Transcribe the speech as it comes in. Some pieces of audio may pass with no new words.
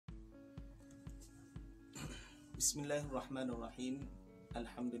Bismillahirrahmanirrahim.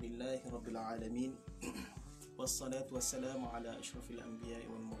 Alhamdulillahirabbil alamin. Wassalatu wassalamu ala asyrafil anbiya'i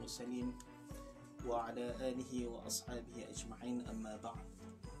wal mursalin wa ala alihi wa ashabihi ajma'in, amma ba'd.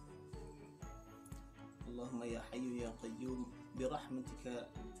 Allahumma ya hayyu ya qayyum birahmatika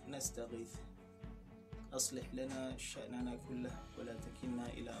nastaghith. Aslih lana sya'nana kullah wa la takilna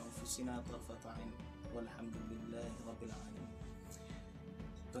ila anfusina tarfata 'ain. Walhamdulillahirabbil alamin.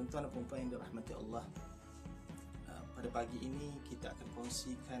 Tuan-tuan dan puan-puan yang dirahmati Allah, pada pagi ini kita akan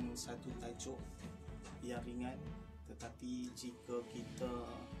kongsikan satu tajuk yang ringan, tetapi jika kita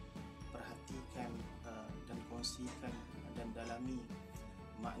perhatikan dan kongsikan dan dalami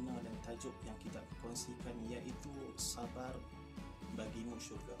makna dan tajuk yang kita akan kongsikan, iaitu sabar bagimu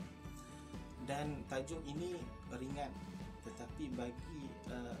syurga. Dan tajuk ini ringan, tetapi bagi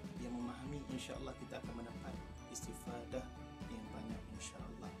yang memahami, insya-Allah kita akan mendapat istifadah yang banyak,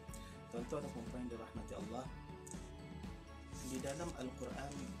 insya-Allah. Tuan-tuan dan puan-puan yang dirahmati Allah, di dalam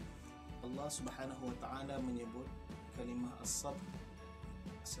Al-Quran Allah Subhanahu wa taala menyebut kalimah as-sabr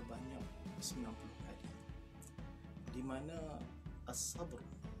sebanyak 90 kali, di mana as-sabr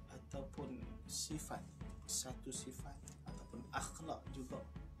ataupun satu sifat ataupun akhlak juga,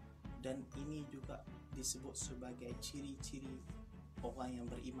 dan ini juga disebut sebagai ciri-ciri orang yang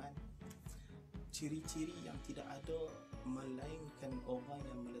beriman, ciri-ciri yang tidak ada melainkan orang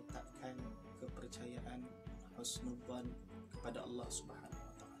yang meletakkan kepercayaan husnudzan kepada Allah Subhanahu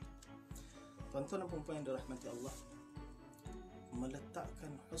wa taala. Tuan-tuan dan puan-puan yang dirahmati Allah,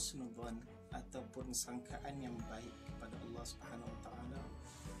 meletakkan husnudzan ataupun sangkaan yang baik kepada Allah Subhanahu wa taala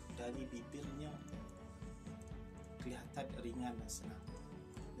dari bibirnya kelihatan ringan dan senang,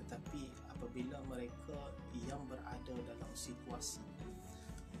 tetapi apabila mereka yang berada dalam situasi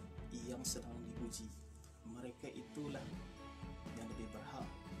yang sedang diuji, mereka itulah yang lebih berhak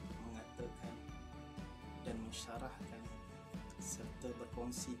mengatakan dan mensyarahkan serta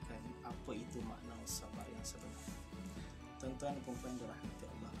berkongsikan apa itu makna sabar yang sebenar. Tuan-tuan dan puan-puan dirahmati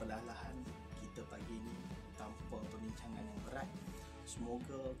Allah, perlahan kita pagi ini tanpa perbincangan yang berat,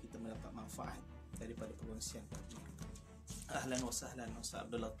 semoga kita mendapat manfaat daripada perkongsian pagi ini. Ahlan wa sahlan Ustaz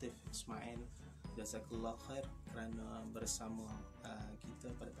Abdul Latif Ismail, jazakallah khair kerana bersama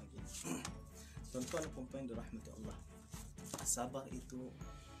kita pada pagi ini. Tuan-tuan dan puan-puan dirahmati Allah, sabar itu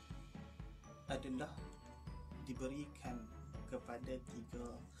adalah diberikan kepada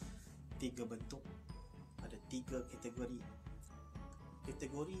tiga bentuk, pada tiga kategori.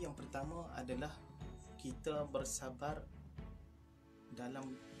 Kategori yang pertama adalah kita bersabar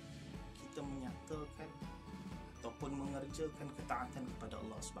dalam kita menyatakan ataupun mengerjakan ketaatan kepada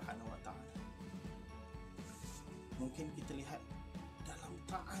Allah Subhanahu wa taala. Mungkin kita lihat dalam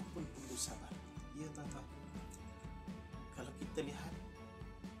taat pun perlu sabar. Ya tuan-tuan, kalau kita lihat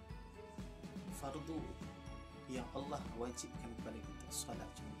fardu yang Allah wajibkan kepada kita, solat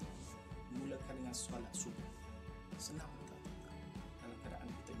contoh, mulakan dengan solat subuh, senang tak? Dalam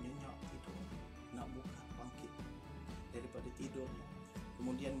keadaan kita nyenyak tidur, nak buka bangkit daripada tidurnya,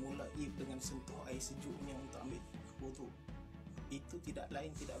 kemudian mulai dengan sentuh air sejuknya untuk ambil wudu, itu tidak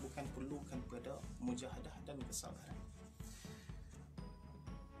lain tidak bukan perlukan pada mujahadah dan kesabaran.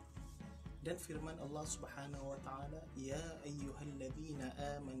 Dan firman Allah Subhanahu wa taala, ya ayyuhalladzina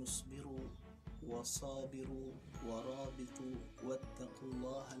amanu isbiru wasabiru warabitu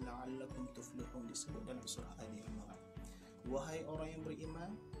wattaqullaha la'allakum tuflihun, disebut dalam surah Ali Imran. Wahai orang yang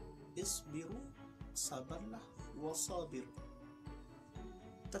beriman, isbiru, sabarlah, wasabiru,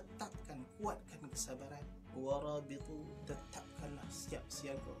 tetapkan, kuatkan kesabaran, warabitu, tetapkanlah siap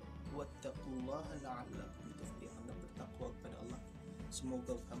siaga, wattaqullaha la'allakum tuflihun, dan bertakwa kepada Allah,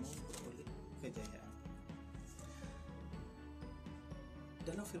 semoga kamu beroleh kejayaan.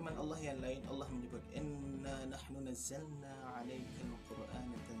 Dalam firman Allah yang lain, Allah menyebut, inna nahnu nazzalna 'alaikal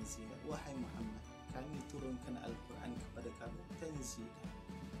qur'ana tanzila, wahai Muhammad, kami turunkan Al-Quran kepada kamu tanzila,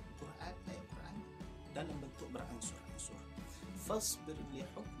 Quran, ayat Quran dalam bentuk beransur-ansur. Fasbir li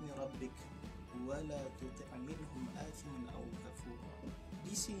hukmi rabbik wa la tuti' minhum athiman aw kafura.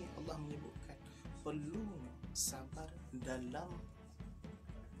 Di sini Allah menyebutkan perlunya sabar dalam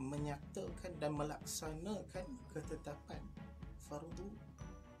menyatakan dan melaksanakan ketetapan fardu,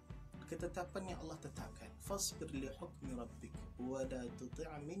 ketetapan yang Allah tetapkan. Fasbir li hukmi rabbik wa la tuti'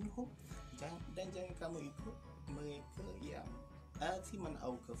 minhum, dan jangan kamu ikut mereka yang athiman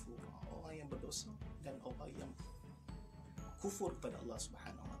aw kafura, orang yang berdosa dan orang yang kufur kepada Allah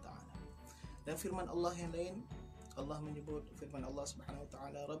Subhanahu wa taala. Dan firman Allah yang lain, Allah menyebut firman Allah Subhanahu wa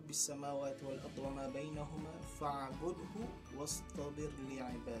taala, rabbis samawati wal ardi wa ma bainahuma fa'budhu wastabir li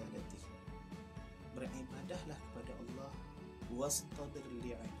ibadatihi, beribadahlah kepada Allah, wastabir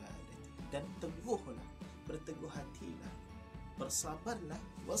li ibadatihi, dan teguhlah berteguh hatilah, bersabarlah,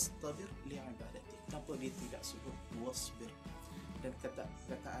 wastabir li'ibadati. Kenapa dia tidak sebut wasbir? Dan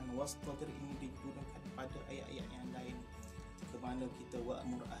kataan wastabir ini digunakan pada ayat-ayat yang lain, ke mana kita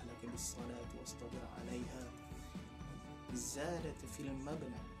wa'mur ahlaka bis-salati wastabir 'alaiha zadat fil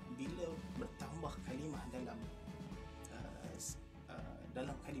mabna. Bila bertambah kalimah dalam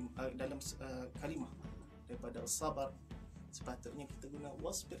kalimah daripada sabar, sepatutnya kita guna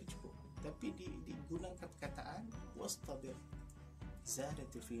wasbir cukup, tapi digunakan perkataan wastabir,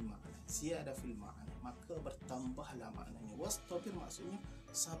 zadatul fil ma'na, ziyada fil ma'na, maka bertambahlah maknanya. Wastabir maksudnya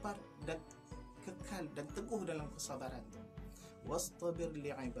sabar dan kekal dan teguh dalam kesabaran tu. Wastabir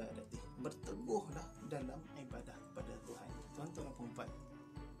li'ibadati, berteguhlah dalam ibadah kepada Tuhan. Tuan-tuan dan puan-puan,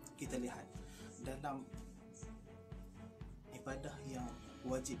 kita lihat dalam ibadah yang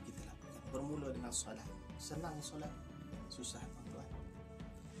wajib kita lakukan, bermula dengan solat. Senang solat? Susah, tuan-tuan.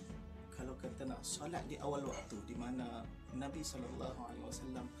 Kalau kita nak solat di awal waktu, di mana Nabi SAW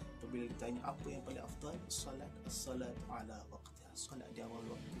apabila ditanya apa yang paling afdal, salat ala waqtiha, solat di awal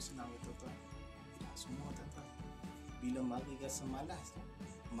waktu. Senang ya tuan-tuan? Tidak semua, tuan-tuan. Bila mari rasa malas,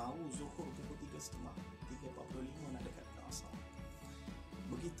 mau zuhur pukul 3.30, 3.45 nak dekat asar.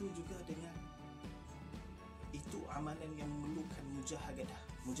 Begitu juga dengan itu amalan yang memerlukan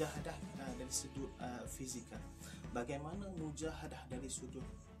mujahadah dari sudut fizikal. Bagaimana mujahadah dari sudut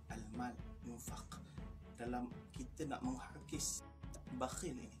al-mal, infaq, dalam kita nak menghakis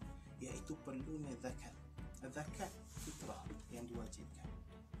bakhil ini, iaitu perlunya zakat fitrah yang diwajibkan.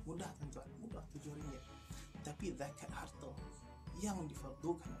 Mudah tuan-tuan, mudah, RM7. Tapi zakat harta yang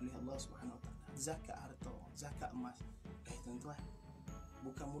difardukan oleh Allah Subhanahu Wa Taala, zakat harta, zakat emas, tuan-tuan,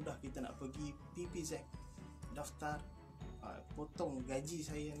 bukan mudah kita nak pergi PPZ, daftar potong gaji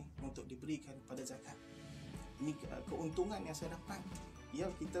saya ni untuk diberikan pada zakat. Ini keuntungan yang saya dapat. Ya,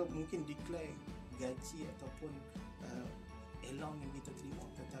 kita mungkin declare gaji ataupun allowance yang kita terima,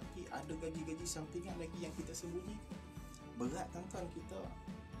 tetapi ada gaji-gaji sampingan lagi yang kita sembunyikan. Berat tuan-tuan kita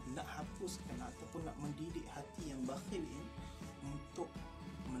nak hapuskan ataupun nak mendidik hati yang bakhil ini untuk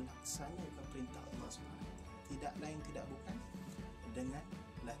melaksanakan perintah Allah SWT. Tidak lain tidak bukan dengan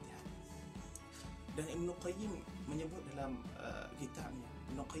latihan. Dan Ibn Qayyim menyebut dalam kitabnya,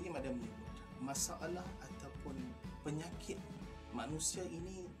 Ibn Qayyim ada menyebut masalah ataupun penyakit manusia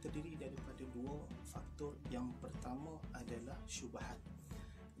ini terdiri daripada dua faktor. Yang pertama adalah syubhat,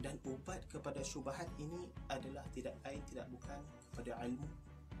 dan ubat kepada syubhat ini adalah tidak lain tidak bukan kepada ilmu,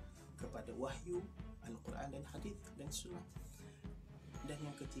 kepada wahyu Al-Quran dan hadis dan sunnah. Dan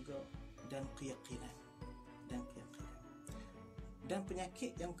yang ketiga, dan keyakinan. Dan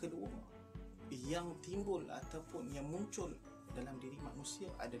penyakit yang kedua yang timbul ataupun yang muncul dalam diri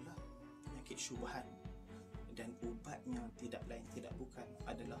manusia adalah penyakit syubhat, dan ubatnya tidak lain tidak bukan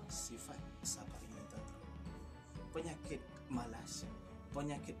adalah sifat sabar ini. Penyakit malas,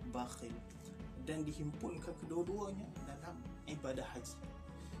 penyakit bakhil, dan dihimpunkan kedua-duanya dalam ibadah haji.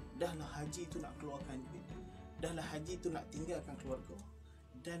 Dahlah haji itu nak keluarkan duit, dahlah haji itu nak tinggalkan keluarga,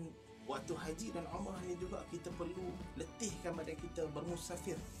 dan waktu haji dan umrah ni juga kita perlu letihkan badan kita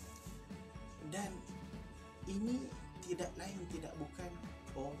bermusafir. Dan ini tidak lain tidak bukan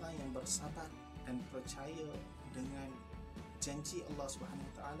orang yang bersabar dan percaya dengan janji Allah Subhanahu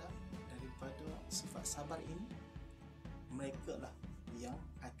Wa Taala. Daripada sifat sabar ini, mereka lah yang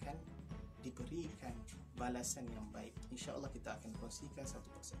akan diberikan balasan yang baik. InsyaAllah kita akan kongsikan satu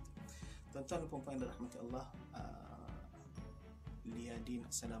persatu. Tuan-tuan dan puan-puan yang dirahmati Allah, Liadin,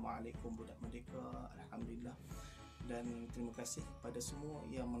 Assalamualaikum, budak merdeka, Alhamdulillah. Dan terima kasih kepada semua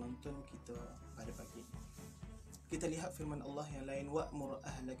yang menonton kita pada pagi ini. Kita lihat firman Allah yang lain, wa'mur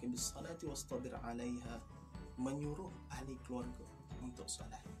ahlaka bis-salati wastabir 'alaiha, menyuruh ahli keluarga untuk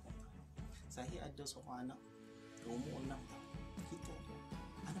solat. Saya ada seorang anak umur 6 tahun. Kita ada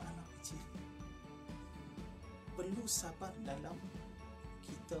anak-anak kecil. Perlu sabar dalam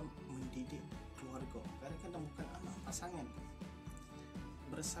kita mendidik keluarga. Kadang-kadang bukan anak, pasangan.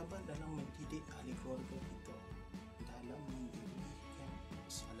 Bersabar dalam mendidik ahli keluarga kita dalam mendirikan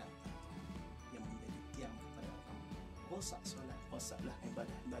solat yang menjadi tiang kepada agama. Rosak solat, rosaklah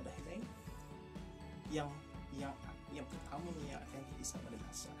ibadah lain. Yang pertama yang akan dihisab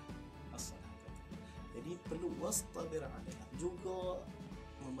adalah solat. Jadi perlu wastabir 'alaiha, juga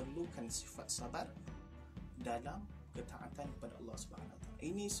memerlukan sifat sabar dalam ketaatan kepada Allah Subhanahu Wa Taala.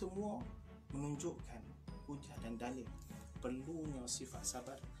 Ini semua menunjukkan hujah dan dalil perlunya sifat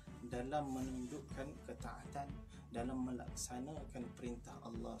sabar dalam menunjukkan ketaatan dalam melaksanakan perintah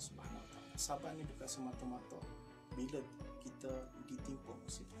Allah Subhanahu Wa Taala. Sabar ni bukan semata-mata bila kita ditimpa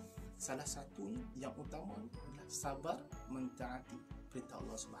musibah. Salah satu yang utama adalah sabar mentaati perintah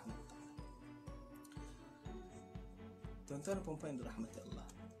Allah Subhanahu Wa Taala. Tuan-tuan dan puan-puan yang dirahmati Allah,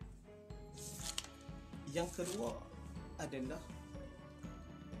 yang kedua adalah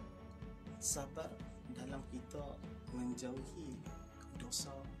sabar dalam kita menjauhi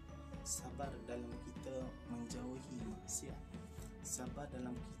dosa, sabar dalam kita menjauhi maksiat, sabar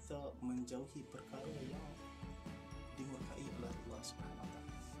dalam kita menjauhi perkara yang dimurkai oleh Allah Subhanahu Wa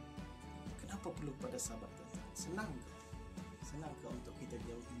Taala. Kenapa perlu pada sabar, tuan-tuan? Senang ke? Senang ke untuk kita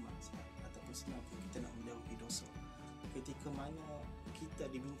jauhi maksiat, ataupun senang ke kita nak menjauhi dosa? Ketika mana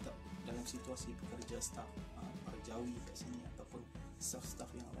kita diminta dalam situasi pekerja staf, perjawi kat sini ataupun staf-staf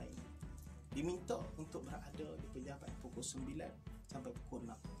yang lain, diminta untuk berada di pejabat pukul 9 sampai pukul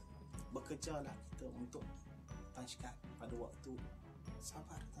 6. Bekerjalah kita untuk punchkan pada waktu.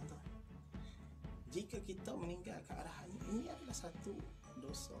 Sabar, tuan-tuan. Jika kita meninggalkan arahan ini adalah satu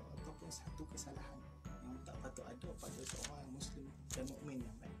dosa ataupun satu kesalahan yang tak patut ada pada seorang Muslim dan mukmin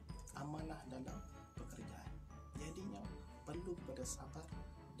yang baik. Amanah dalam pekerjaan. Jadinya perlu kepada sabar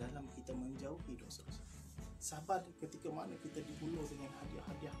dalam kita menjauhi dosa-dosa. Sabar ketika mana kita dihulur dengan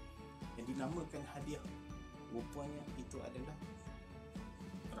hadiah-hadiah yang dinamakan hadiah. Rupanya itu adalah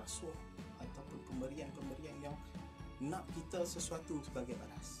rasuah ataupun pemberian-pemberian yang nak kita sesuatu sebagai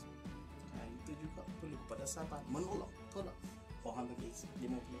balas. Itu juga perlu kepada sabar. Menolak, tolak. Orang bagi 50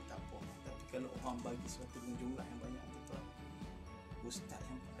 tak apa, tapi kalau orang bagi sesuatu dengan jumlah yang banyak, tuan-tuan, ustaz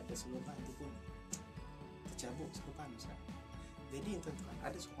yang ada serupan tu pun tercabut serupan ustaz. Jadi tuan-tuan,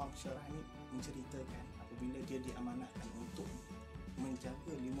 ada seorang pensyarah ni menceritakan apabila dia diamanahkan untuk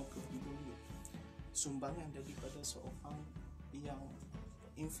menjaga 50,000 ringgit sumbangan daripada seorang yang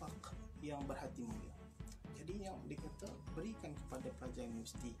infak yang berhati mulia. Jadi yang dikata berikan kepada pelajar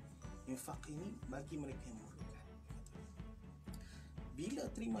universiti, infak ini bagi mereka yang memerlukan. Bila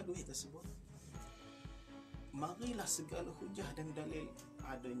terima duit tersebut, marilah segala hujah dan dalil,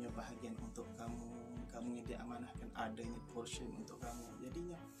 adanya bahagian untuk kamu, kamu yang diamanahkan, adanya portion untuk kamu.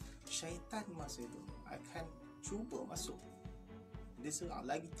 Jadinya syaitan masa itu akan cuba masuk. Dia serang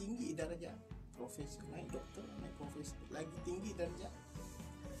lagi tinggi darjat, profesor naik doktor, naik profesor, lagi tinggi darjat,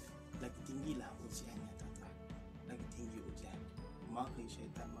 lagi tinggilah ujiannya, tuan-tuan. Lagi tinggi ujian. Mari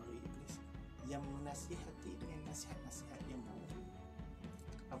syaitan, mari iblis yang menasihati dengan nasihat-nasihat yang buruk.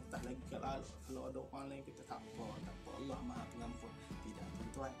 Apatah lagi kalau ada orang lain kita tak apa, Allah Maha Pengampun. Tidak,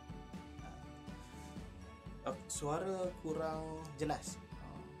 tuan-tuan. Suara kurang jelas.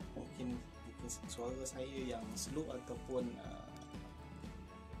 Mungkin suara saya yang slow ataupun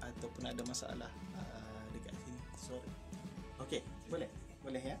ada masalah dekat sini suara. Okey, boleh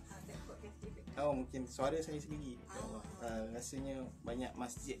ya. Mungkin suara saya sendiri. Rasanya banyak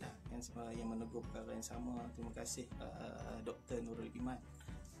masjid lah yang menegur perkara yang sama. Terima kasih Dr. Nurul Iman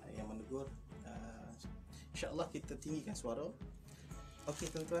yang menegur. InsyaAllah kita tinggikan suara. Okey,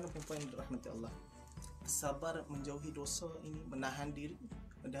 tuan-tuan dan puan-puan yang dirahmati Allah, sabar menjauhi dosa ini, menahan diri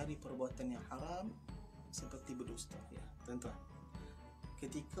dari perbuatan yang haram seperti berdusta, ya tuan-tuan.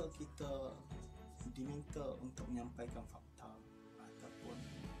 Ketika kita diminta untuk menyampaikan fakta ataupun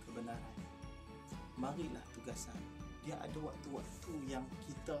kebenaran, marilah tugasan. Dia ada waktu-waktu yang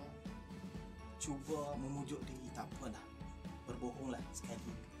kita cuba memujuk diri, tak apalah, berbohonglah sekali,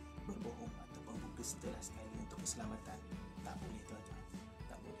 berbohong ataupun berdustalah sekali untuk keselamatan. Tak boleh, tuan-tuan,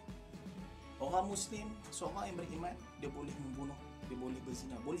 tak boleh. Orang Muslim, seorang yang beriman, dia boleh membunuh, dia boleh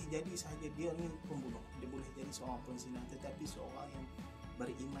berzina, boleh jadi sahaja dia ni pembunuh, dia boleh jadi seorang penzina. Tetapi seorang yang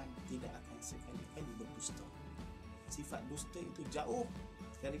beriman tidak akan sekali-kali berdusta. Sifat dusta itu jauh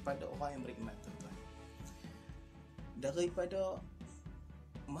daripada orang yang beriman, tuan-tuan. Daripada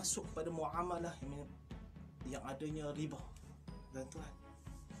masuk pada muamalah yang adanya riba, tuan-tuan,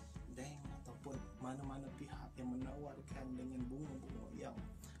 bank ataupun mana-mana pihak yang menawarkan dengan bunga-bunga yang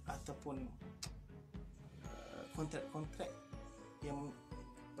ataupun kontrak-kontrak yang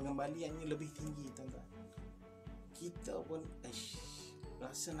pengembaliannya lebih tinggi, tuan-tuan. Kita pun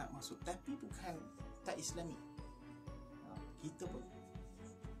rasa nak masuk, tapi bukan tak Islami. Kita pun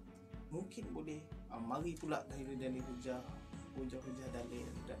mungkin boleh mari pula dari hujah dalil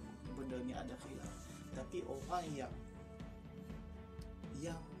dan benda ni ada khilaf. Tapi orang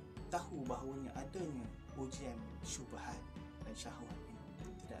yang tahu bahawanya adanya ujian syubhat dan syahwat ini,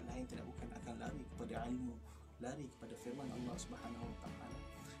 tidak lain tidak bukan akan lari kepada ilmu, lari kepada firman Allah Subhanahu Wa Taala,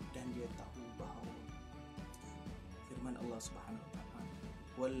 dan dia tahu bahawa firman Allah Subhanahu Wa Taala,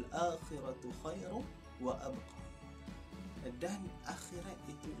 wal akhiratu khairu wa abqa, dan akhirat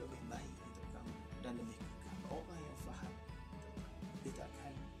itu lebih baik untuk kamu dan lebih kekal. Orang yang faham, dia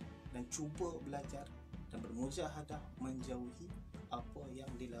takkan dan cuba belajar dan bermujahadah menjauhi apa yang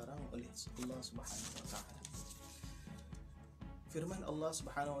dilarang oleh Allah Subhanahu Wa Taala. Firman Allah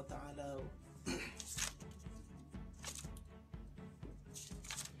Subhanahu Wa Taala,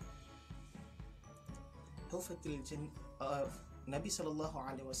 hufatil Nabi sallallahu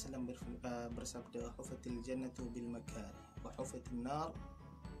alaihi wasallam bersabda, hufatil jannatu bil makarih wa hufatin nar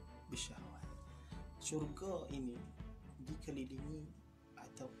bisyahwat. Syurga ini dikelilingi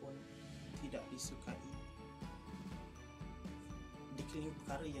ataupun tidak disukai, dikelilingi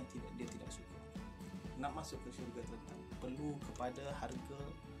perkara yang dia tidak suka. Nak masuk ke syurga tuan-tuan, perlu kepada harga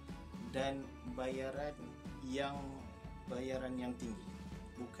dan bayaran yang tinggi,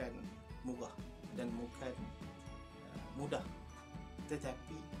 bukan murah dan bukan mudah,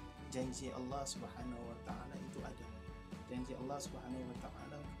 tetapi janji Allah Subhanahu wa taala itu ada. Janji Allah Subhanahu wa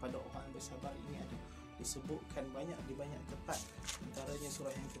taala kepada orang yang bersabar ini ada. Disebutkan di banyak tempat, antaranya surah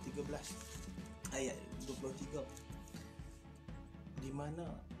yang ke-13 ayat 23, di mana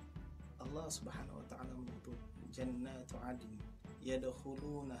Allah Subhanahu wa taala menyebut jannatu adn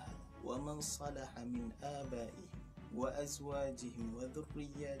yadkhulunaha wa man salaha min abaihim wa azwajihim wa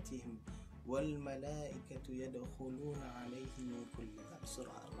dhurriyyatihim wal malaikatu yadkhuluna alaihim min kulli bab.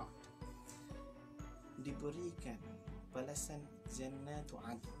 Surah Ar-Ra'd. Diberikan balasan jannatu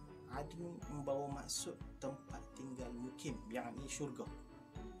adn. Adn membawa maksud tempat tinggal mukim, yakni syurga,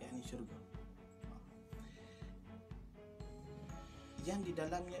 yang di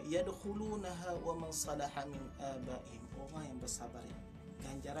dalamnya yadkhulunaha wa man salaha min abaihim, orang yang bersabar.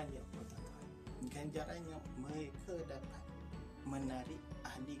 Ganjarannya apa tuan-tuan? Ganjarannya mereka dapat menarik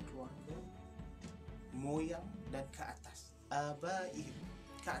ahli keluarga, moyang dan ke atas, abaihim,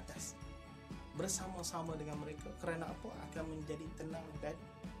 ke atas, bersama-sama dengan mereka. Kerana apa? Akan menjadi tenang dan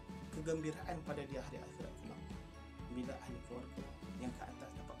kegembiraan pada di hari akhirat kelak, bila ahli keluarga yang ke atas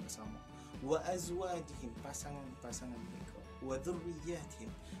dapat bersama. Wa azwajihim, pasangan mereka. Wa dhurriyyatihim,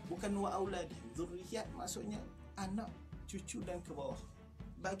 bukan wa auladihim. Dhurriyyat maksudnya anak, cucu dan ke bawah.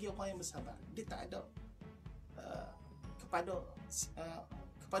 Bagi orang yang bersabar, dia tak ada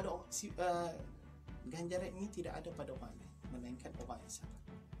ganjaran ini tidak ada pada orang lain melainkan orang yang sabar.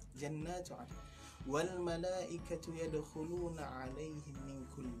 Jannatu adn wal malaikatu yadkhuluna alaihim min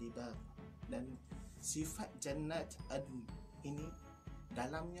kulli bab. Dan sifat jannat adn ini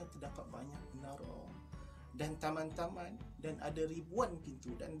dalamnya terdapat banyak menara dan taman-taman, dan ada ribuan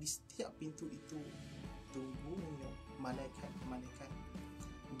pintu, dan di setiap pintu itu tunggunya malaikat-malaikat,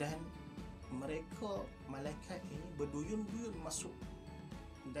 dan mereka malaikat ini berduyun-duyun masuk,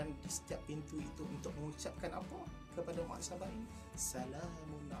 dan di setiap pintu itu untuk mengucapkan apa kepada orang sabar ini?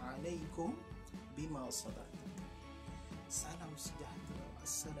 Salamun alaikum bima sabartum. Salam sejahtera,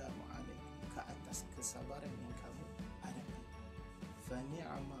 assalamualaikum, ke atas kesabaran yang kamu hadapi. Fa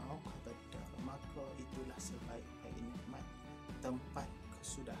ni'ma uqbad dar, maka itulah sebaik-baik nikmat tempat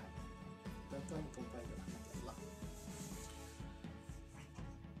kesudahan. Tuan-tuan dan puan rahmat Allah,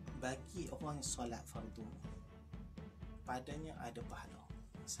 bagi orang yang solat fardu, padanya ada pahala.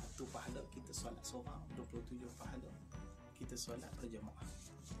 Satu pahala kita solat seorang, 27 pahala kita solat berjemaah.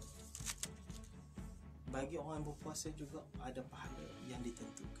 Bagi orang yang berpuasa juga ada pahala yang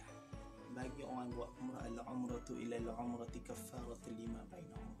ditentukan. Bagi orang yang buat umrah, al-umratu ila al-umrati kaffaratu lima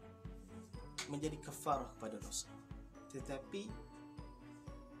bainahum, menjadi kafarah kepada dosa. Tetapi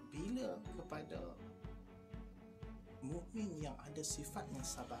bila kepada mukmin yang ada sifat yang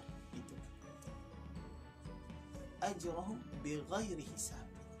sabar, itu ajrahum bighairi hisab,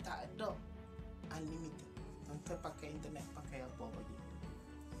 tak ada unlimited. Tuan-tuan pakai internet, pakai apa bagi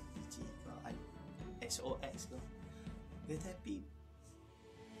biji ke SOX ke, tetapi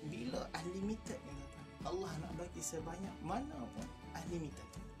bila unlimited ni, Allah nak bagi sebanyak mana pun unlimited.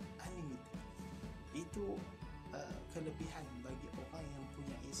 Itu kelebihan bagi orang yang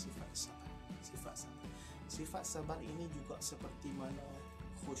punya sifat sabar. Sifat sabar ini juga seperti mana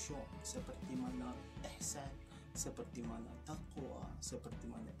khusyuk, seperti mana ihsan, seperti mana taqwa, seperti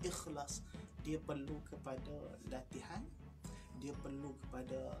mana ikhlas. Dia perlu kepada latihan, dia perlu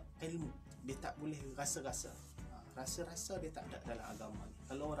kepada ilmu. Dia tak boleh rasa-rasa. Rasa-rasa dia tak ada dalam agama ni.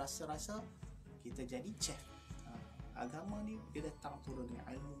 Kalau rasa-rasa, kita jadi chef. Agama ni dia datang turun dengan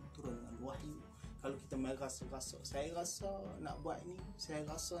ilmu, turun dengan wahyu. Kalau kita merasa-rasa, saya rasa nak buat ni, saya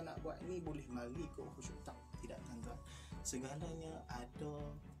rasa nak buat ni, boleh mari ke khusyuk? Tak, tidak tuan-tuan. Segalanya ada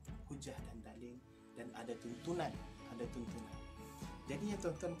hujah dan dalil, dan ada tuntunan. Jadi ya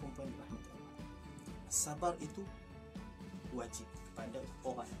tuan-tuan perempuan rahmatullah, sabar itu wajib kepada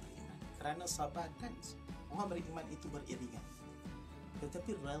orang yang beriman. Kerana sabar dan orang beriman itu beriringan.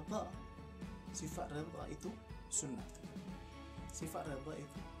 Tetapi redha, sifat redha itu sunnah. Sifat redha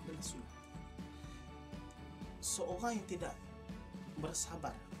itu adalah sunnah. Seorang yang tidak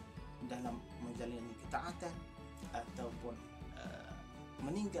bersabar dalam menjalani ketaatan ataupun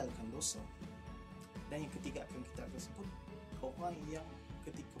meninggalkan dosa. Dan yang ketiga akan kita sebut, orang yang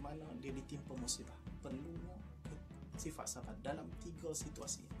ketika mana dia ditimpa musibah. perlunya sifat sabar dalam 3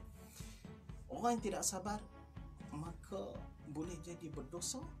 situasi. Orang yang tidak sabar maka boleh jadi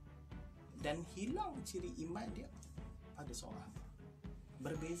berdosa dan hilang ciri iman dia pada seorang hamba.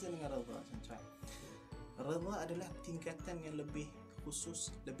 Berbeza dengan redha, tuan-tuan. Redha adalah tingkatan yang lebih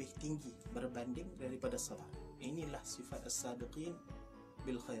khusus, lebih tinggi berbanding daripada sabar. Inilah sifat as-sabiqin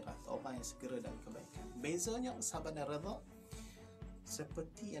bil khairat, orang yang segera dalam kebaikan. Bezanya sabar dan redha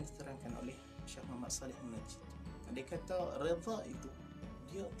seperti yang diterangkan oleh Syekh Muhammad Salih Al-Najid. Dia kata redha itu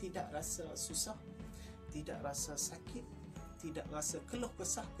dia tidak rasa susah, tidak rasa sakit, tidak rasa keluh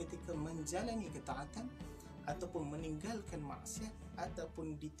kesah ketika menjalani ketaatan ataupun meninggalkan maksiat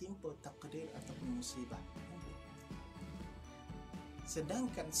ataupun ditimpa takdir ataupun musibah.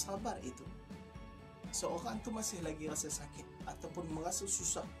 Sedangkan sabar itu, seorang tu masih lagi rasa sakit ataupun merasa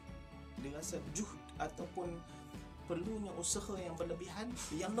susah, dia rasa juhd ataupun perlunya usaha yang berlebihan,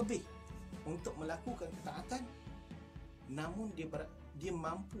 yang lebih untuk melakukan ketaatan, namun dia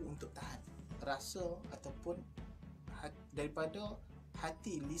mampu untuk tahan rasa ataupun daripada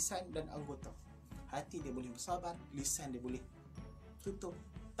hati, lisan dan anggota. Hati dia boleh bersabar, lisan dia boleh tutup,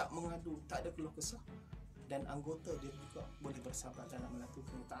 tak mengadu, tak ada keluh kesah, dan anggota dia juga boleh bersabar dalam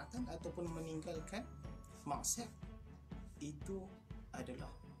melakukan ketaatan ataupun meninggalkan maksiat. Itu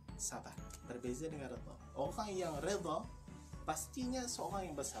adalah sabar. Berbeza dengan redha. Orang yang redha pastinya seorang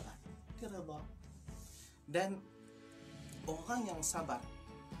yang bersabar, dia redha. Dan orang yang sabar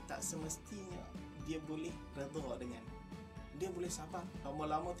tak semestinya dia boleh redha dengan, dia boleh sabar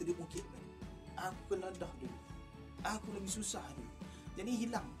lama-lama tu dia ungkit, aku kena dah dulu, aku lagi susah dulu, jadi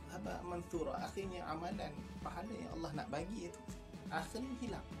hilang haba manthura. Akhirnya amalan pahala yang Allah nak bagi itu akhirnya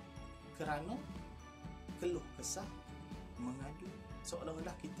hilang kerana keluh kesah, mengadu,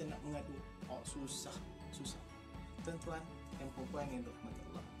 seolah-olah kita nak mengadu. Susah. Tuan-tuan yang perempuan yang dirahmati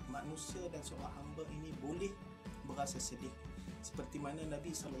Allah, manusia dan seorang hamba ini boleh berasa sedih seperti mana Nabi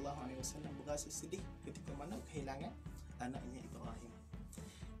SAW berasa sedih ketika mana kehilangan anaknya Ibrahim.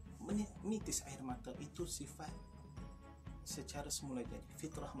 Menitis air mata itu sifat secara semula jadi,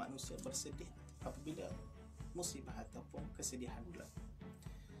 fitrah manusia bersedih apabila musibah ataupun kesedihan pula.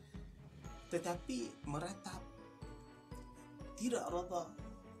 Tetapi meratap, tidak redha,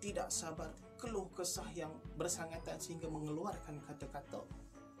 tidak sabar, keluh kesah yang bersangatan sehingga mengeluarkan kata-kata,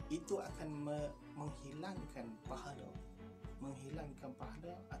 itu akan menghilangkan pahala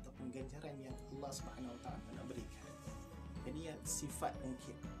ataupun ganjaran yang Allah Subhanahu Wa Taala nak berikan. Jadi sifat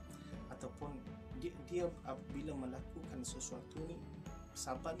ungkit ataupun dia apabila melakukan sesuatu ni,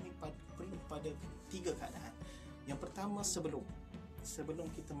 sabar ni perlu pada 3 keadaan. Yang pertama, sebelum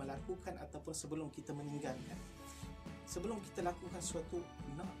kita melakukan ataupun sebelum kita meninggalkan. Sebelum kita lakukan sesuatu,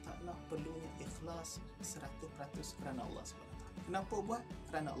 nak tak nak perlunya ikhlas 100% kerana Allah Subhanahu Wa Taala. Kenapa buat?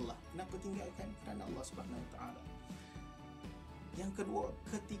 Kerana Allah. Kenapa tinggalkan? Kerana Allah Subhanahu Wa Taala. Yang kedua,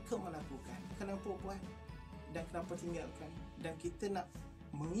 ketika melakukan, kenapa buat dan kenapa tinggalkan, dan kita nak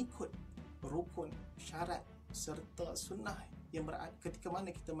mengikut rukun, syarat serta sunnah yang berada ketika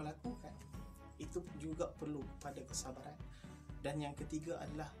mana kita melakukan, itu juga perlu pada kesabaran. Dan yang ketiga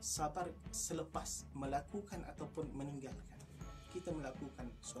adalah sabar selepas melakukan ataupun meninggalkan. Kita melakukan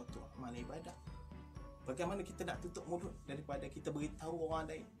suatu amal ibadah, bagaimana kita nak tutup mulut daripada kita beritahu orang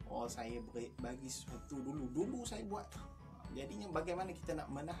lain, saya bagi sesuatu dulu saya buat. Jadinya bagaimana kita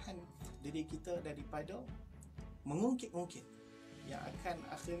nak menahan diri kita daripada mengungkit-ungkit yang akan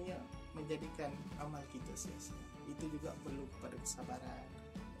akhirnya menjadikan amal kita sia-sia. Itu juga perlu kepada kesabaran.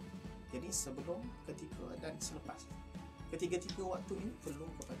 Jadi sebelum, ketika dan selepas, ketiga-tiga waktu ini perlu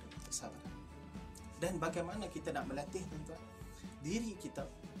kepada kesabaran. Dan bagaimana kita nak melatih, tuan-tuan, diri kita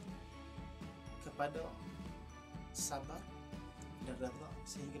kepada sabar dan redha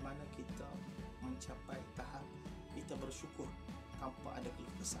sehingga mana kita mencapai tahap kita bersyukur tanpa ada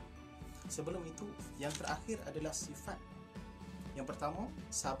keluh kesah. Sebelum itu, yang terakhir adalah sifat. Yang pertama,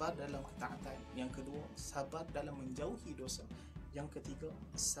 sabar dalam ketaatan. Yang kedua, sabar dalam menjauhi dosa. Yang ketiga,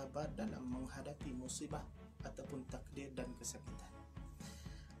 sabar dalam menghadapi musibah ataupun takdir dan kesakitan.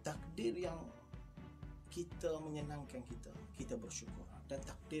 Takdir yang kita menyenangkan kita bersyukur. Dan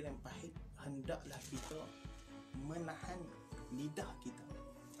takdir yang pahit, hendaklah kita menahan lidah kita,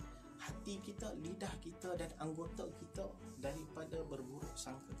 hati kita, lidah kita dan anggota kita daripada berburuk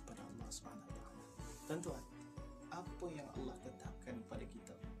sangka kepada Allah SWT. Tuan-tuan, apa yang Allah tetapkan kepada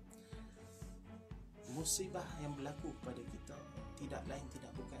kita, musibah yang berlaku kepada kita, tidak lain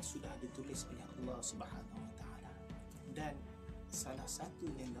tidak bukan sudah ditulis oleh Allah SWT. Dan salah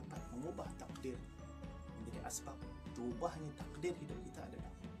satu yang dapat mengubah takdir, menjadi asbab terubahnya takdir hidup kita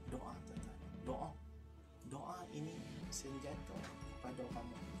adalah doa, tuan-tuan. Doa ini senjata kepada orang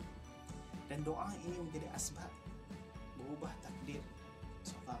mukmin. Dan doa ini menjadi asbab berubah takdir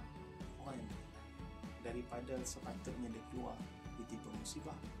seorang orang yang beriman. Daripada sepatutnya dia keluar ditimpa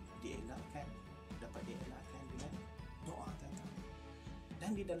musibah, dielakkan, dapat dielakkan dengan doa tentang.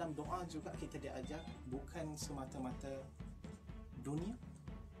 Dan di dalam doa juga kita diajar bukan semata-mata dunia,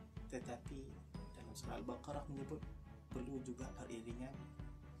 tetapi dalam surah Al-Baqarah menyebut perlu juga beriringan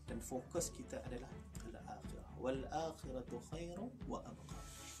dan fokus kita adalah al-akhirah. Wal akhiratu khairu wa abqa.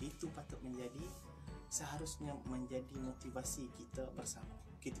 Itu patut menjadi, seharusnya menjadi motivasi kita bersama.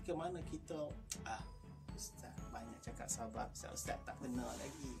 Ketika mana kita Ustaz banyak cakap sabar, Ustaz tak kena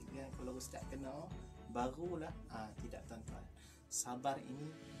lagi kan? Kalau Ustaz kena barulah tidak, tuan-tuan. Sabar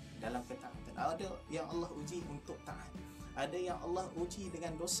ini dalam ketaatan. Ada yang Allah uji untuk taat, ada yang Allah uji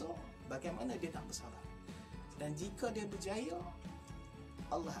dengan dosa. Bagaimana dia nak bersabar? Dan jika dia berjaya,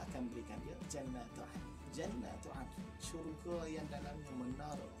 Allah akan berikan dia jannatu adn, syurga yang dalamnya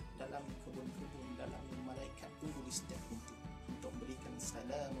menara, dalamnya kebun-kebun, dalamnya malaikat tunggu di setiap pintu untuk berikan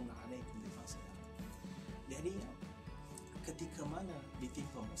salamun alaikum bima sabar. Jadi ketika mana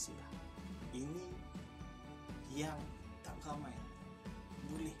ditimpa musibah ini, yang tak ramai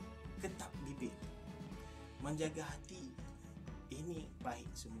boleh ketap bibir, menjaga hati ini baik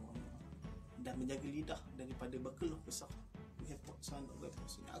semuanya, dan menjaga lidah daripada berkeluh kesah, repot sana, repot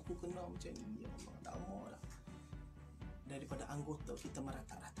sini, aku kena macam ni, ya Allah, lama lah, daripada anggota kita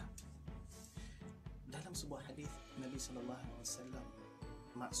merata-rata. Dalam sebuah hadis Nabi SAW,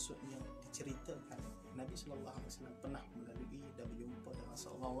 maksudnya diceritakan Nabi SAW pernah melalui dan berjumpa dengan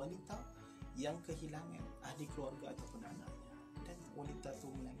seorang wanita yang kehilangan ahli keluarga ataupun anaknya, dan wanita itu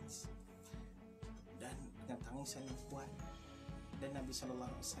menangis dan dengan tangisan yang kuat, dan Nabi SAW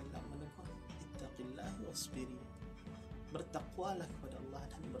menegur, ittaqillah wasbiri, bertakwalah kepada Allah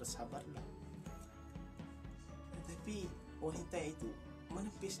dan bersabarlah. Tetapi wanita itu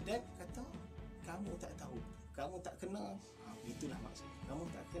menepis dan kata, kamu tak tahu, kamu tak kena. Itulah maksudnya, kamu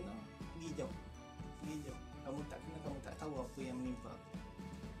tak kena, pergi jauh. Kamu tak kena, kamu tak tahu apa yang menimpa.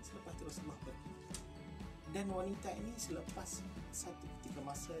 Selepas itu Rasulullah pergi, dan wanita ini selepas satu ketika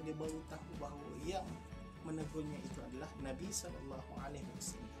masa dia baru tahu bahawa yang menegurnya itu adalah Nabi SAW.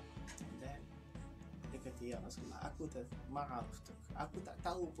 Dan dia kata, ya Rasulullah, aku tak ma'araftuk, aku tak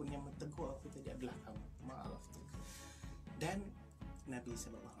tahu pun yang mentegur aku tadi adalah kamu, ma'araftuk. Dan Nabi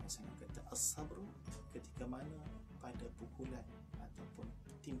SAW kata, as-sabru, ketika mana pada pukulan ataupun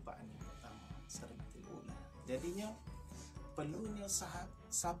timpaan yang pertama, sarmatil ula. Jadinya perlunya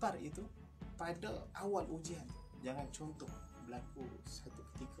sabar itu pada awal ujian. Jangan contoh berlaku satu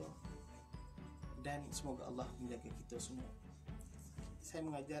ketika, dan semoga Allah menjaga kita semua. Saya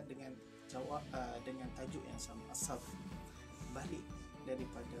mengajar dengan dengan tajuk yang sama, as-sabr. Balik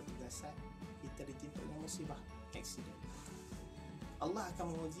daripada tugasan, kita ditimpa dengan musibah, aksiden. Allah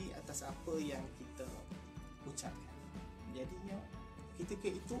akan menguji atas apa yang kita ucapkan. Jadinya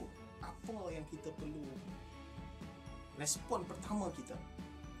ketika itu, apa yang kita perlu respon pertama kita?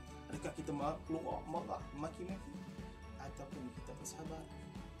 Adakah kita keluar marah, maki-maki, ataupun kita bersabar?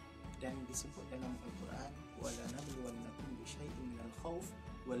 Dan disebut dalam Al-Quran, wala nabluwannakum bisyai'in minal khawf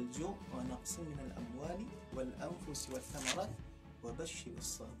wal ju' wa naqsin minal amwali wal anfusi wath thamarat wa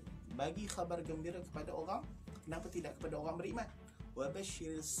basyyiris sabirin. Bagi khabar gembira kepada orang, kenapa tidak kepada orang beriman? Wa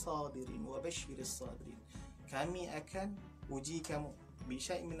basyyiris sabirin, wa basyyiris sabirin. Kami akan uji kamu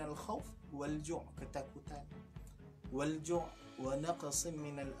bisyai' minal khawf wal ju', ketakutan, wal ju' wa naqsin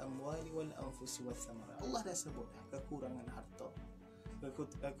minal amwali wal anfusi wath thamarat. Allah dah sebut kekurangan harta,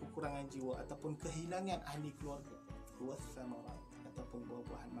 kekurangan jiwa ataupun kehilangan ahli keluarga, wath thamarat ataupun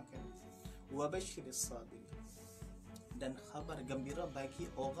buah-buahan makan, wa basyiris sabirin, dan khabar gembira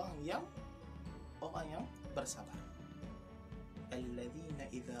bagi orang yang bersabar. Alladzina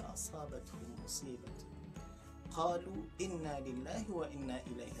idza asabatuhum musibatu qalu inna lillahi wa inna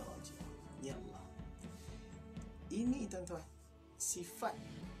ilaihi raji'un. Ya Allah, ini tuan-tuan sifat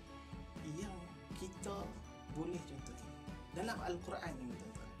yang kita boleh contoh dalam Al-Quran ini,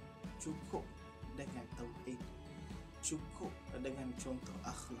 tuan-tuan. Cukup dengan tauhid, cukup dengan contoh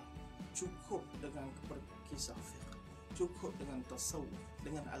akhlak, cukup dengan kisah fiqh, cukup dengan tasawuf,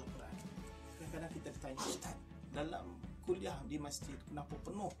 dengan Al-Quran. Kadang-kadang kita bertanya, Ustaz, dalam kuliah di masjid kenapa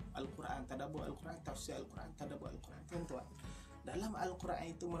penuh Al-Quran, tadabbur Al-Quran, tafsir Al-Quran, tadabbur Al-Quran? Tuan-tuan, dalam Al-Quran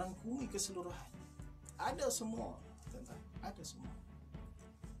itu merangkumi keseluruhan. Ada semua, tuan-tuan, ada semua.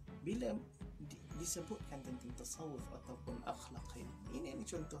 Bila disebutkan tentang tasawuf ataupun akhlak ini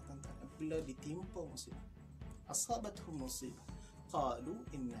contoh, tuan-tuan. Bila ditimpa musibah, asabathum musibah, qalu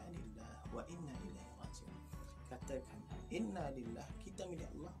inna lillahi wa inna ilaihi raji'un. Katakan inna lillahi, kita milik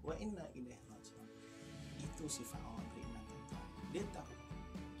Allah, wa inna ilaihi raji'un. Itu sifat orang beriman, tuan-tuan. Dia tahu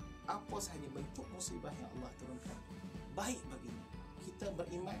apa sahaja bentuk musibah yang Allah turunkan baik baginya. Kita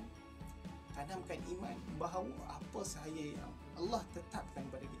beriman, tanamkan iman bahawa apa sahaja yang Allah tetapkan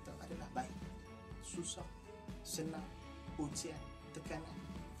pada kita adalah baik. Susah, senang, ujian, tekanan,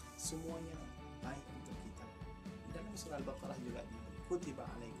 semuanya baik untuk kita. Dalam surah Al-Baqarah juga kutiba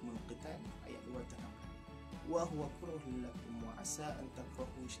alaikumul qital ayat 26. Wa huwa kurhun lakum wa asa an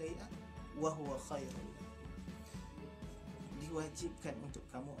takrahu syai'an wa huwa khairun lakum. Diwajibkan untuk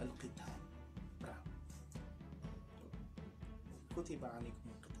kamu al-qital, perang. Kutiba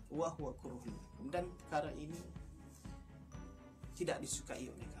alaikumul qital wa huwa kurhun lakum, dan perkara ini tidak disukai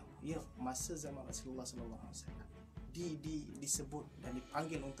oleh kamu. Ya, masa zaman Rasulullah SAW disebut dan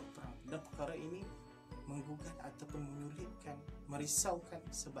dipanggil untuk perang, dan perkara ini menggugat ataupun menyulitkan, merisaukan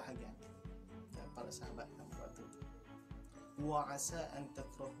sebahagian para sahabat waktu itu. Wa asa an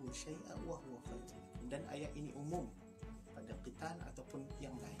takrahu syai'an wa huwa khairun. Dan ayat ini umum pada qital ataupun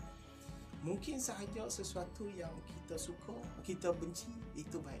yang lain. Mungkin sahaja sesuatu yang kita suka, kita benci,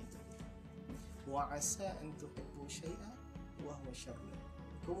 itu baik. Wa asa an tuhibbu syai'an wa huwa syarrun.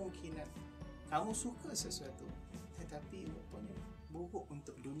 Kemungkinan kamu suka sesuatu tetapi rupanya buruk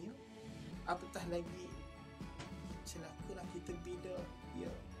untuk dunia, apatah lagi celakalah kita bila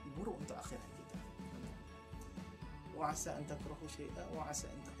ia buruk untuk akhirat kita. Wa asa an takrahu syai'an wa asa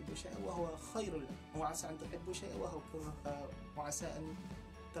an tuhibbu syai'an wa huwa khairul lakum wa asa an tuhibbu syai'an wa asa an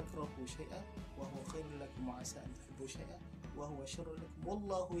takrahu syai'an wa huwa khairul lakum wa asa an tuhibbu syai'an wa huwa syarrul lakum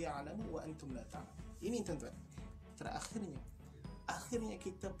wallahu ya'lamu wa antum la ta'lamun. Ini tuan-tuan, akhirnya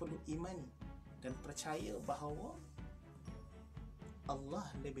kita perlu imani dan percaya bahawa Allah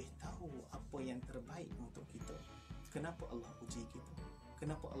lebih tahu apa yang terbaik untuk kita. Kenapa Allah uji kita?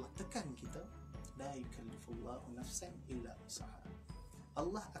 Kenapa Allah tekan kita? La yukallifullahu nafsan illa usaha.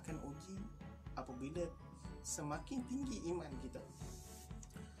 Allah akan uji apabila semakin tinggi iman kita,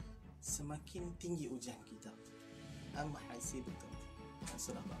 semakin tinggi ujian kita. Am hasibtum,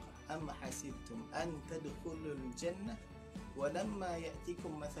 surah Baqarah, am hasibtum an tadkhulul jannah walamma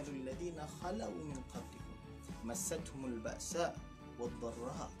ya'tikum mathalul ladina khalau min qablikum massathumul ba'sa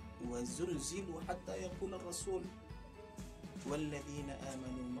wad-dharra wa zulzilu hatta yaqula ar-rasul walladzina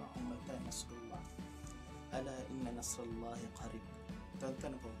amanu ma'ahu mata nasrullah ala inna nasrallahi qarib.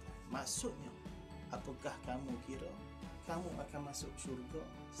 Tuan-tuan, maksudnya, apakah kamu kira kamu akan masuk syurga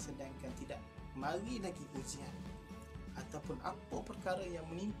sedangkan tidak mari lagi ujian ataupun apa perkara yang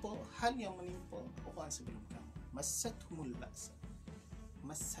menimpa, hal yang menimpa orang sebelum kamu? Massathumul ba'sa.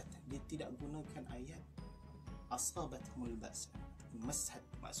 Massat, dia tidak gunakan ayat asabathumul ba'sa. Massat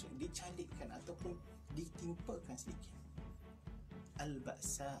maksud dicalipkan ataupun ditimpakan sedikit.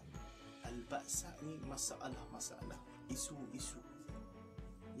 Al-ba'sa ni masalah, isu-isu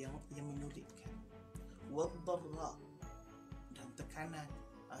yang menyulitkan. Wad-dharra, dan tekanan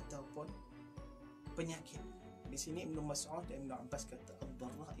ataupun penyakit. Di sini Ibn Mas'ud dan Ibn Abbas kata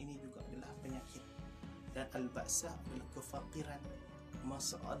ad-dharra ini juga adalah penyakit, dan al-ba'sa adalah kefakiran,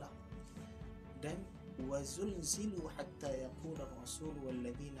 masalah. Dan wazulzilu hatta yaqula ar-rasul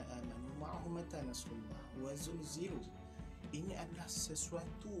walladzina amanu ma'ahu mata nasrullah. Wazulzilu, ini adalah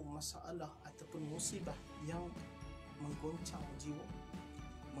sesuatu masalah ataupun musibah yang menggoncang jiwa,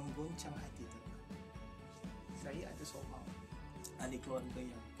 menggoncang hati kita. Saya ada seorang ahli keluarga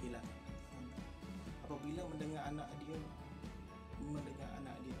yang kehilangan. Apabila mendengar anak dia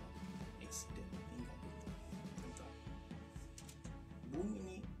aksiden, meninggal dunia, bumi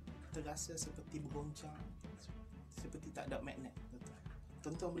ni terasa seperti bergoncang, seperti tak ada magnet.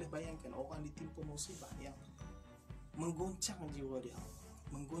 Tuan-tuan boleh bayangkan orang ditimpa musibah yang menggoncang jiwa dia,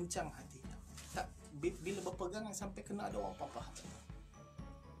 menggoncang hati dia. Tak, bila berpegangan sampai kena ada orang papah.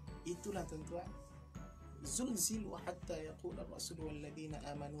 Itulah tuan-tuan, zulzilu hatta yaqula ar-rasul walladzina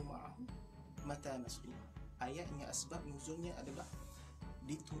amanu ma'ahu mata nasrullah. Ayatnya, asbab nuzulnya adalah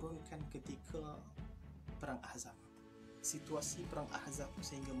diturunkan ketika perang Ahzab. Situasi perang Ahzab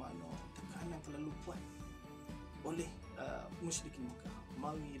sehingga mana tekanan terlalu kuat oleh musyrikin Mekah,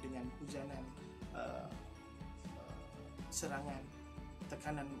 mari dengan hujanan, serangan,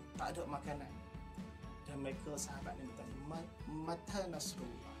 tekanan, tak ada makanan. Dan mereka sahabat ni bertanya, mata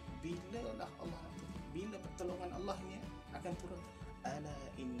nasrullah, bilalah Allah nak turun, bila pertolongan Allah ni akan turun? Ala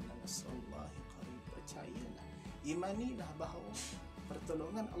inna nasrullahi qarib. Percayalah, imanilah bahawa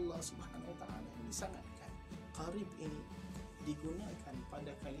pertolongan Allah Subhanahu wa taala ini sangat dekat. Qarib ini digunakan pada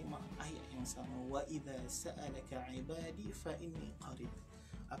kalimah ayat yang sama, wa idza sa'alaka ibadi fa inni qarib.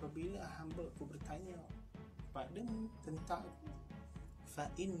 Apabila hamba-Ku bertanya padamu tentang Aku, fa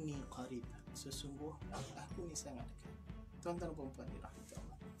inni qarib, sesungguhnya Aku ni sangat dekat. Tuan-tuan dan puan-puan dirahmati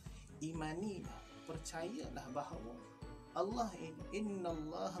Allah, imanilah, percayalah bahawa Allah ini,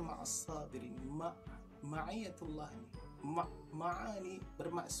 innallaha ma'as sabirin. Ma'iyatullah ni, ma'ani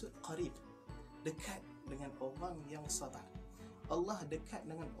bermaksud qarib, dekat dengan orang yang sabar. Allah dekat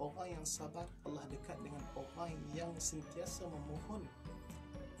dengan orang yang sabar. Allah dekat dengan orang yang sentiasa memohon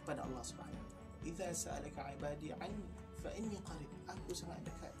kepada Allah Subhanahu wa taala. Idza sa'alaka 'ibadi 'anni fa inni qarib. Aku sangat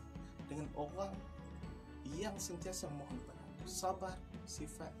dekat dengan orang yang sentiasa memohon kepada aku. Sabar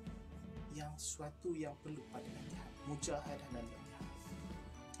sifat yang suatu yang perlu pada latihan, mujahadah dan latihan.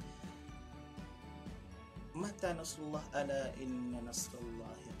 Mata nasrullah, ala inna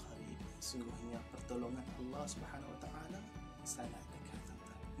nasrullahi qarib. Sungguhnya pertolongan Allah Subhanahu wa taala sangat dekat.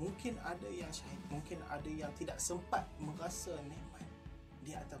 Mungkin ada yang syahid, mungkin ada yang tidak sempat merasa nikmat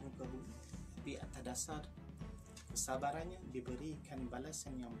di atas muka bumi, tapi atas dasar kesabarannya diberikan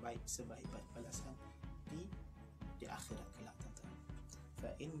balasan yang baik, sebaik-baik balasan di akhirat kelak. Fa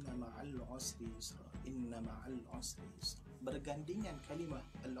inna ma'al usri yusra, inna ma'al usri yusra. Bergandingan kalimah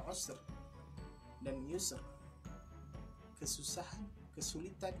al-usr dan yusr, kesusahan,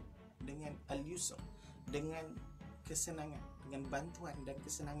 kesulitan, dengan al-yusr, dengan kesenangan, dengan bantuan dan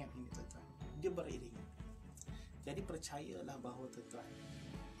kesenangan ini, tuan-tuan, dia beriringan. Jadi percayalah bahawa, tuan-tuan,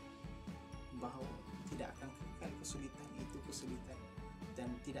 bahawa tidak akan kekal kesulitan itu, kesulitan,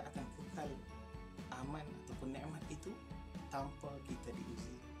 dan tidak akan kekal aman ataupun nikmat itu tanpa kita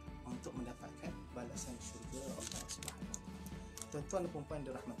diuji untuk mendapatkan balasan syurga Allah Subhanahu wa taala. Tuan-tuan dan puan-puan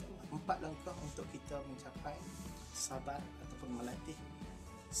dirahmati Allah, 4 langkah untuk kita mencapai sabar ataupun melatih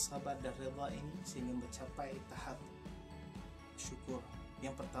sabar dan redha ini sehingga mencapai tahap syukur.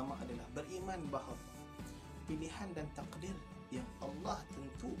 Yang pertama adalah beriman bahawa pilihan dan takdir yang Allah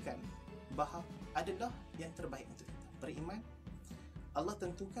tentukan bahawa adalah yang terbaik untuk kita. Beriman Allah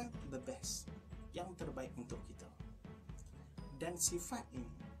tentukan the best, yang terbaik untuk kita. Dan sifat ini,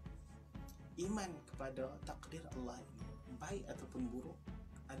 iman kepada takdir Allah ini, baik ataupun buruk,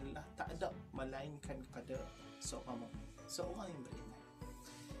 adalah tak ada melainkan kepada seorang mukmin, seorang yang beriman.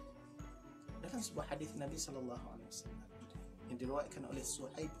 Dalam sebuah hadis Nabi sallallahu alaihi wasallam yang diriwayatkan oleh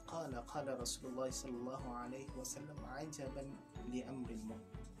Suhaib, qala Rasulullah sallallahu alaihi wasallam, ajaban li amril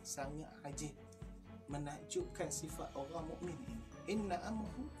mu'min. Sangat ajib, menakjubkan sifat orang mukmin ini. Inna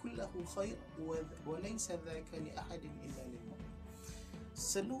amruhu kullahu khair wa laysa dhaka li ahadin illa lil mu'min.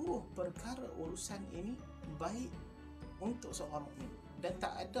 Seluruh perkara urusan ini baik untuk seorang mukmin dan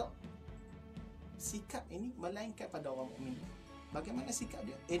tak ada sikap ini melainkan pada orang mukmin. Bagaimana sikap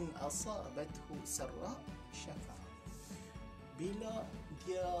dia? In asabathu sarra syakar. Bila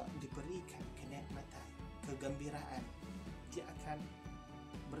dia diberikan kenikmatan, kegembiraan, dia akan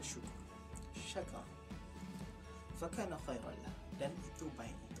bersyukur. Syakar. Fakana khairan lah, dan itu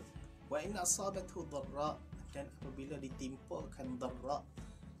baik untuknya. Wa in asabathu dharra, dan apabila ditimpakan dharra,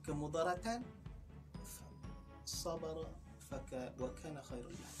 kemudaratan, sabara wa kana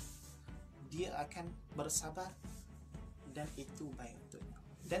khairul lah, dia akan bersabar dan itu baik untuknya.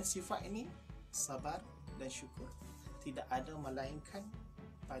 Dan sifat ini, sabar dan syukur, tidak ada melainkan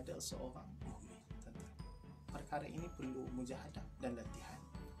pada seorang mukmin. Perkara ini perlu mujahadah dan latihan,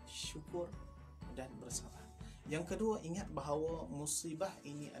 syukur dan bersabar. Yang kedua, ingat bahawa musibah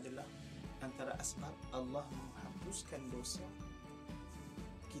ini adalah antara asbab Allah menghapuskan dosa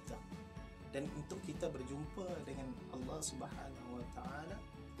kita, dan untuk kita berjumpa dengan Allah Subhanahu wa taala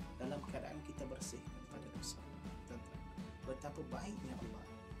dalam keadaan kita bersih daripada dosa. Betapa baiknya Allah,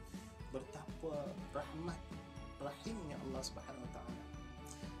 betapa rahimnya Allah Subhanahu wa taala,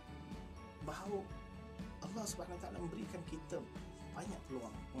 bahawa Allah Subhanahu wa taala memberikan kita banyak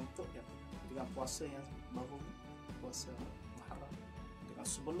peluang untuk dengan puasa yang baru, puasa Muharram, dengan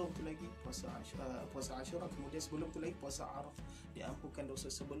sebelum tu lagi puasa Ashura, kemudian sebelum tu lagi puasa Arafah, diampunkan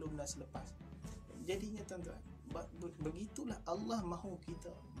dosa sebelum dan selepas. Jadinya, tuan-tuan, begitulah Allah mahu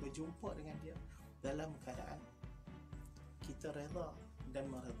kita berjumpa dengan dia dalam keadaan kita redha dan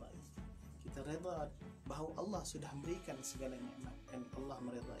meredai. Kita redha bahawa Allah sudah memberikan segala nikmat dan Allah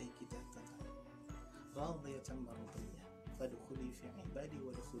meredai kita, tuan-tuan. Radiyatan mardiyah fadkhuli fi ibadi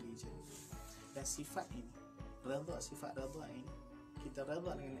wa dkhuli jannah. Dan sifat ini, redha, sifat redha ini, kita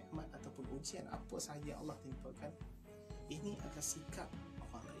redha dengan nikmat ataupun ujian apa sahaja Allah timpakan, ini adalah sikap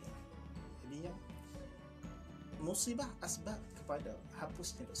orang beriman. Jadi yang musibah asbab kepada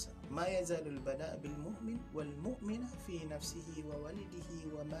hapusnya dosa. Ma yazalul bala bil mu'min wal mu'mina fi nafsihi wa walidihi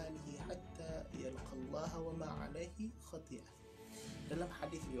wa malihi hatta yalqa Allah wa ma alaihi khati'ah. Dalam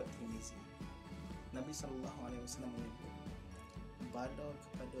hadis riwayat Tirmizi, Nabi sallallahu alaihi wasallam menyebut, bala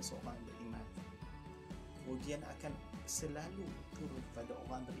kepada seorang beriman, ujian akan selalu turun pada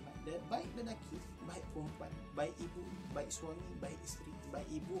orang beriman, dan baik lelaki, baik perempuan, baik ibu, baik suami, baik isteri, baik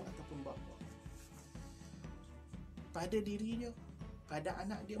ibu ataupun bapa. pada diri dia, pada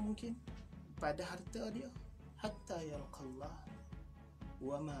anak dia mungkin, pada harta dia, hatta yalqallah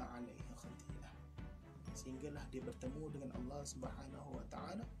wa ma alaihi khati'ah, sehinggalah dia bertemu dengan Allah Subhanahu wa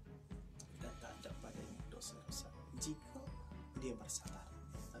taala dan tak ada padanya dosa-dosa jika dia bersabar.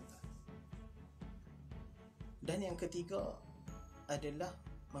 Dan yang ketiga adalah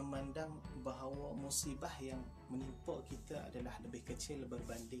memandang bahawa musibah yang menimpa kita adalah lebih kecil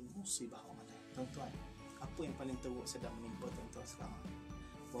berbanding musibah orang lain. Tuan-tuan, apa yang paling teruk sedang menimpa tuan-tuan sekarang?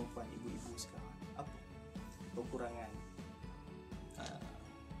 Perempuan, ibu-ibu sekarang, apa? Kekurangan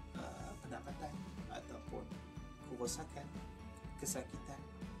pendapatan ataupun kerosakan, kesakitan,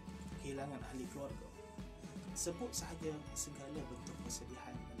 kehilangan ahli keluarga. Sebut sahaja segala bentuk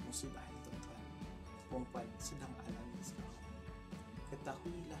kesedihan dan musibah yang tuan-tuan perempuan sedang alami sekarang.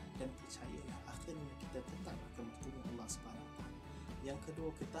 Ketahuilah dan percayalah akhirnya kita tetap akan bertemu Allah Subhanahu Wa Taala. Yang kedua,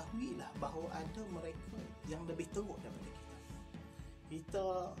 ketahuilah bahawa ada mereka yang lebih teruk daripada kita. Kita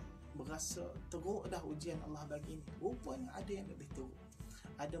berasa teruk dah ujian Allah bagi ni, rupanya ada yang lebih teruk.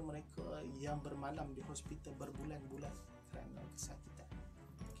 Ada mereka yang bermalam di hospital berbulan-bulan kerana kesakitan.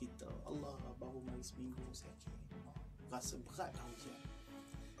 Kita, Allah baru mari seminggu sakit, rasa berat dah ujian.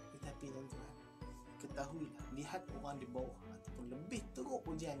 Tetapi tuan-tuan, ketahuilah, lihat orang di bawah ataupun lebih teruk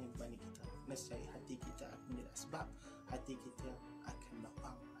ujian yang berbanding kita, nescaya hati kita akan menjadi sebab hati kita akan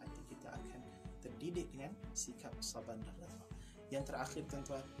lapang, hati kita akan terdidik dengan sikap sabar dan redha. Yang terakhir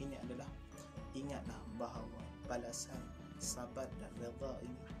tuan-tuan, ini adalah ingatlah bahawa balasan sabar dan redha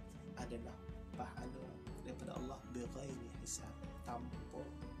ini adalah pahala daripada Allah bighairi hisab, tanpa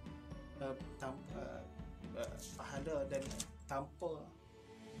pahala dan tanpa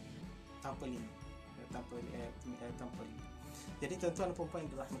limit. Tanpa limit. Jadi tuan-tuan dan puan-puan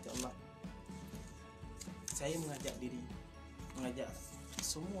yang dirahmati Allah, saya mengajak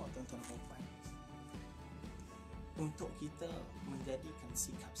semua tuan-tuan dan puan-puan untuk kita menjadikan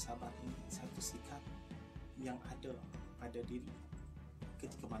sikap sabar ini satu sikap yang ada pada diri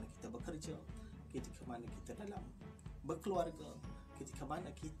ketika mana kita bekerja, ketika mana kita dalam berkeluarga, ketika mana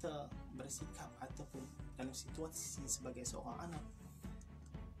kita bersikap ataupun dalam situasi sebagai seorang anak.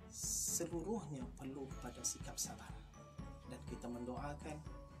 Seluruhnya perlu kepada sikap sabar, dan kita mendoakan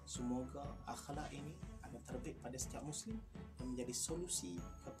semoga akhlak ini akan terbit pada setiap muslim dan menjadi solusi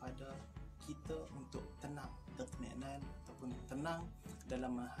kepada kita untuk tenang, itminan ataupun tenang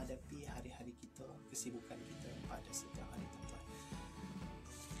dalam menghadapi hari-hari kita, kesibukan kita pada setiap hari tuan-tuan.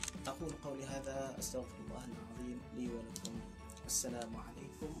 Aqulu qawli hadza astaghfirullahal azim li wa lakum.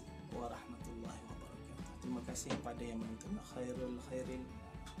 Assalamualaikum warahmatullahi wabarakatuh. Terima kasih kepada yang menonton. Khairul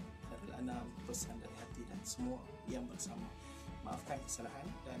anam, pesan dari hati dan semua yang bersama. Maafkan kesalahan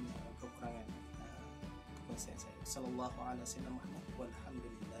dan kekurangan perkongsian saya. Sallallahu alaihi wasallam. Walhamdulillah.